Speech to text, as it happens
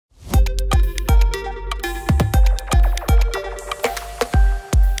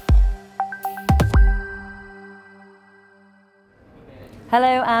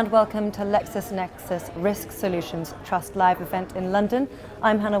Hello and welcome to LexisNexis Risk Solutions Trust live event in London.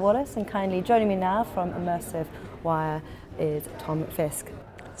 I'm Hannah Wallace, and kindly joining me now from Immersive Wire is Tom Ffiske.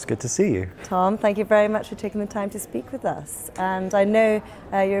 It's good to see you. Tom, thank you very much for taking the time to speak with us. And I know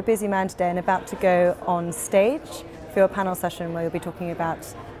you're a busy man today and about to go on stage for your panel session where you'll be talking about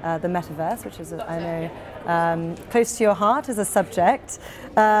the metaverse, which is, I know, close to your heart as a subject.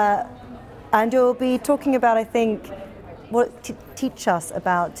 And you'll be talking about, I think, teach us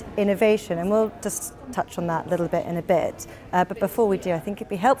about innovation, and we'll just touch on that a little bit in a bit. But before we do, I think it'd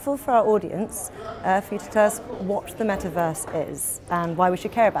be helpful for our audience for you to tell us what the metaverse is and why we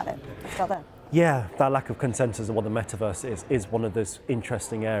should care about it. Let's start there. Yeah, that lack of consensus on what the metaverse is one of those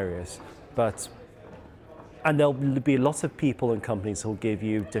interesting areas. And there'll be lots of people and companies who'll give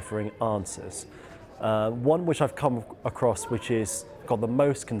you differing answers. One which I've come across, which is got the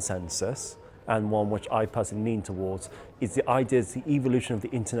most consensus, and one which I personally lean towards, is the evolution of the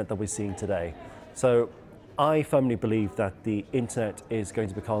internet that we're seeing today. So I firmly believe that the internet is going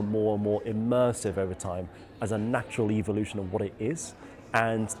to become more and more immersive over time as a natural evolution of what it is,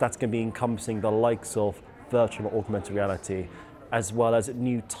 and that's going to be encompassing the likes of virtual or augmented reality, as well as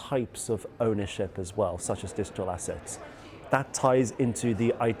new types of ownership as well, such as digital assets. That ties into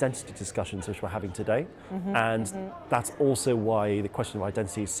the identity discussions which we're having today, and that's also why the question of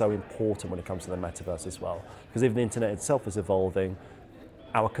identity is so important when it comes to the metaverse as well. Because if the internet itself is evolving,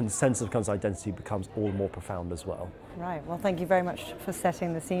 our consensus when it comes to identity becomes all the more profound as well. Right, well thank you very much for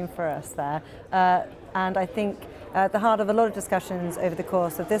setting the scene for us there. And I think at the heart of a lot of discussions over the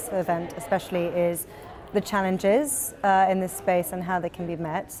course of this event especially is the challenges in this space and how they can be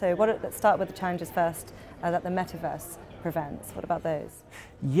met. So let's start with the challenges first that the metaverse prevents. What about those?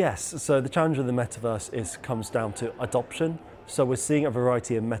 Yes, so the challenge of the metaverse comes down to adoption. So we're seeing a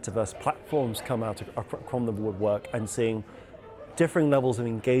variety of metaverse platforms come out from the woodwork and seeing differing levels of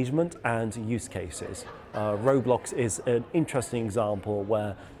engagement and use cases. Roblox is an interesting example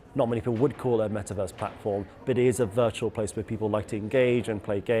where not many people would call it a metaverse platform, but it is a virtual place where people like to engage and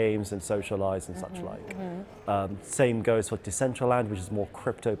play games and socialize and such like. Same goes for Decentraland, which is a more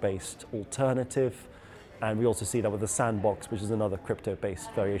crypto-based alternative. And we also see that with the Sandbox, which is another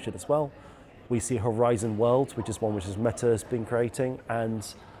crypto-based variation as well. We see Horizon World, which is one which Meta has been creating. And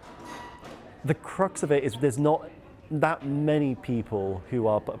the crux of it is there's not that many people who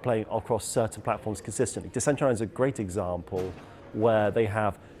are playing across certain platforms consistently. Decentraland is a great example where they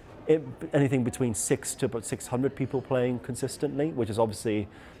have anything between 600 to about 600 people playing consistently, which is obviously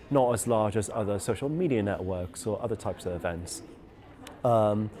not as large as other social media networks or other types of events.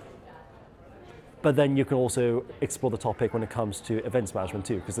 But then you can also explore the topic when it comes to events management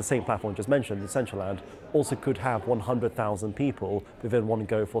too, because the same platform just mentioned, Decentraland, also could have 100,000 people within one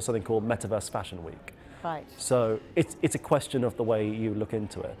go for something called Metaverse Fashion Week. Right. So it's a question of the way you look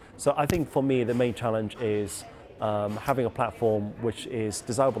into it. So I think for me, the main challenge is having a platform which is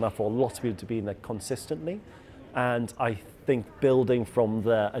desirable enough for lots of people to be in there consistently. And I think building from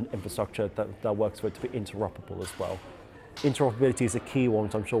there an infrastructure that works for it to be interoperable as well. Interoperability is a key one,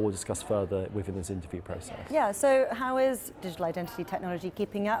 which I'm sure we'll discuss further within this interview process. Yeah, so how is digital identity technology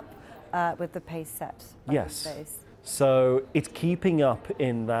keeping up with the pace set by this space? So it's keeping up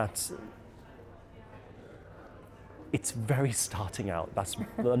in that it's very starting out. That's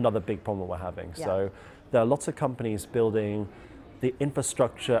another big problem we're having. Yeah. So there are lots of companies building the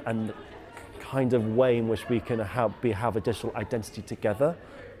infrastructure and kind of way in which we can have a digital identity together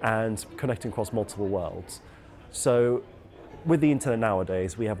and connecting across multiple worlds. So with the internet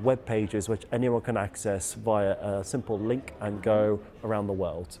nowadays, we have web pages which anyone can access via a simple link and go around the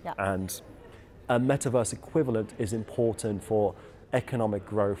world. Yeah. And a metaverse equivalent is important for economic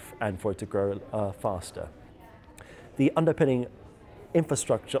growth and for it to grow faster. The underpinning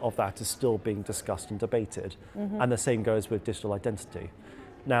infrastructure of that is still being discussed and debated, and the same goes with digital identity.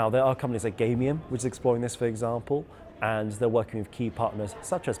 Now, there are companies like Gamium, which is exploring this, for example, and they're working with key partners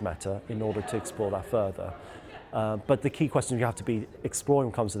such as Meta in order to explore that further. But the key question you have to be exploring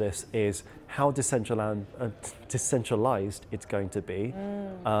when it comes to this is how decentralized it's going to be.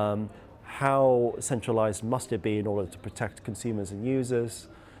 How centralized must it be in order to protect consumers and users?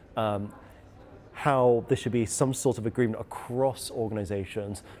 How there should be some sort of agreement across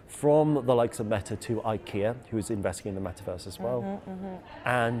organizations from the likes of Meta to IKEA, who is investing in the metaverse as well,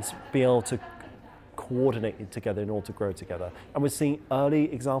 and be able to coordinate it together in order to grow together. And we're seeing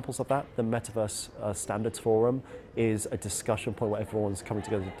early examples of that. The Metaverse Standards Forum is a discussion point where everyone's coming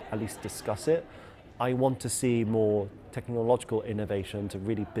together to at least discuss it. I want to see more technological innovation to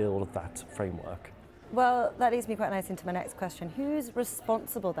really build that framework. Well, that leads me quite nicely into my next question. Who's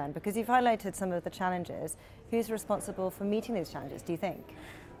responsible then? Because you've highlighted some of the challenges. Who's responsible for meeting these challenges, do you think?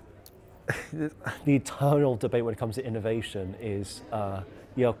 The eternal debate when it comes to innovation is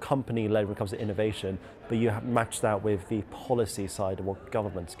you're company-led when it comes to innovation, but you have matched that with the policy side of what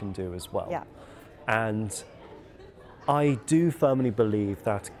governments can do as well. Yeah. And I do firmly believe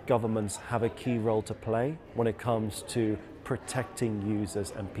that governments have a key role to play when it comes to protecting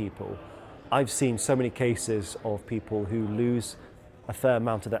users and people. I've seen so many cases of people who lose a fair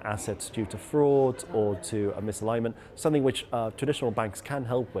amount of their assets due to fraud or to a misalignment, something which traditional banks can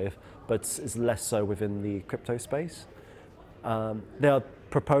help with, but is less so within the crypto space. There are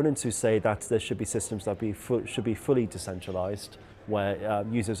proponents who say that there should be systems that should be fully decentralized, where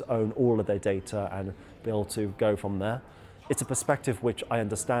users own all of their data and be able to go from there. It's a perspective which I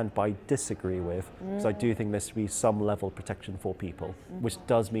understand but I disagree with, because I do think there should be some level of protection for people, which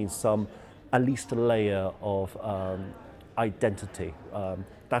does mean at least a layer of identity.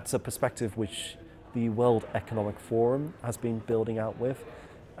 That's a perspective which the World Economic Forum has been building out with,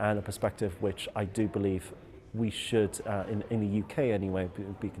 and a perspective which I do believe we should, in the UK anyway,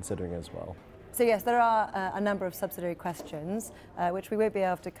 be considering as well. So yes, there are a number of subsidiary questions which we won't be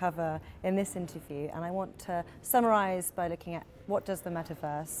able to cover in this interview, and I want to summarise by looking at what does the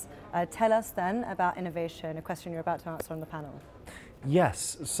metaverse tell us then about innovation, a question you're about to answer on the panel.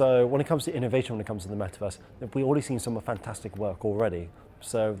 Yes, so when it comes to innovation, when it comes to the metaverse, we've already seen some fantastic work already.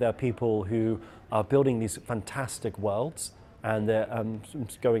 So there are people who are building these fantastic worlds, and they're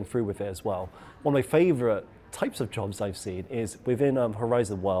going through with it as well. One of my favourite types of jobs I've seen is within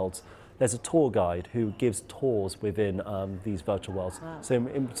Horizon Worlds. There's a tour guide who gives tours within these virtual worlds. Wow.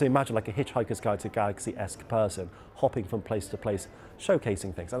 So imagine like a Hitchhiker's Guide to Galaxy-esque person hopping from place to place,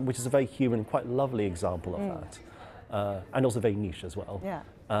 showcasing things, which is a very human, quite lovely example of that. And also very niche as well. Yeah.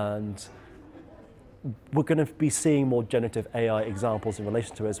 And we're going to be seeing more generative AI examples in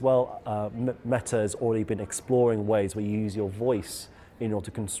relation to it as well. Meta has already been exploring ways where you use your voice in order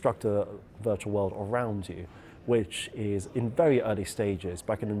to construct a virtual world around you, which is in very early stages,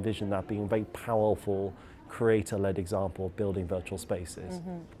 but I can envision that being a very powerful creator-led example of building virtual spaces.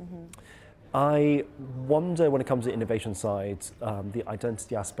 I wonder when it comes to the innovation side, the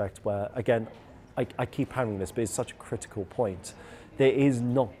identity aspect where, again, I keep hammering this, but it's such a critical point. There is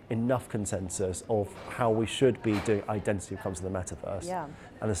not enough consensus of how we should be doing identity when it comes to the metaverse,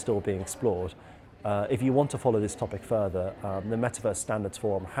 and it's still being explored. If you want to follow this topic further, the Metaverse Standards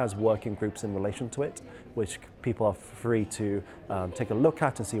Forum has working groups in relation to it, which people are free to take a look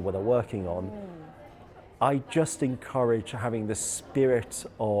at and see what they're working on. I just encourage having the spirit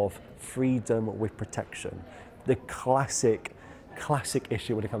of freedom with protection, the classic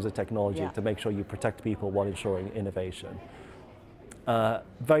issue when it comes to technology, to make sure you protect people while ensuring innovation.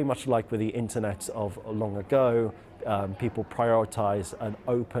 Very much like with the internet of long ago, people prioritize an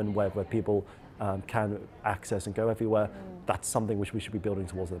open web where people can access and go everywhere. That's something which we should be building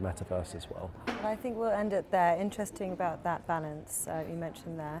towards the metaverse as well. And I think we'll end it there. Interesting about that balance you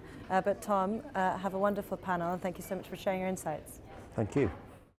mentioned there. But Tom, have a wonderful panel, and thank you so much for sharing your insights. Thank you.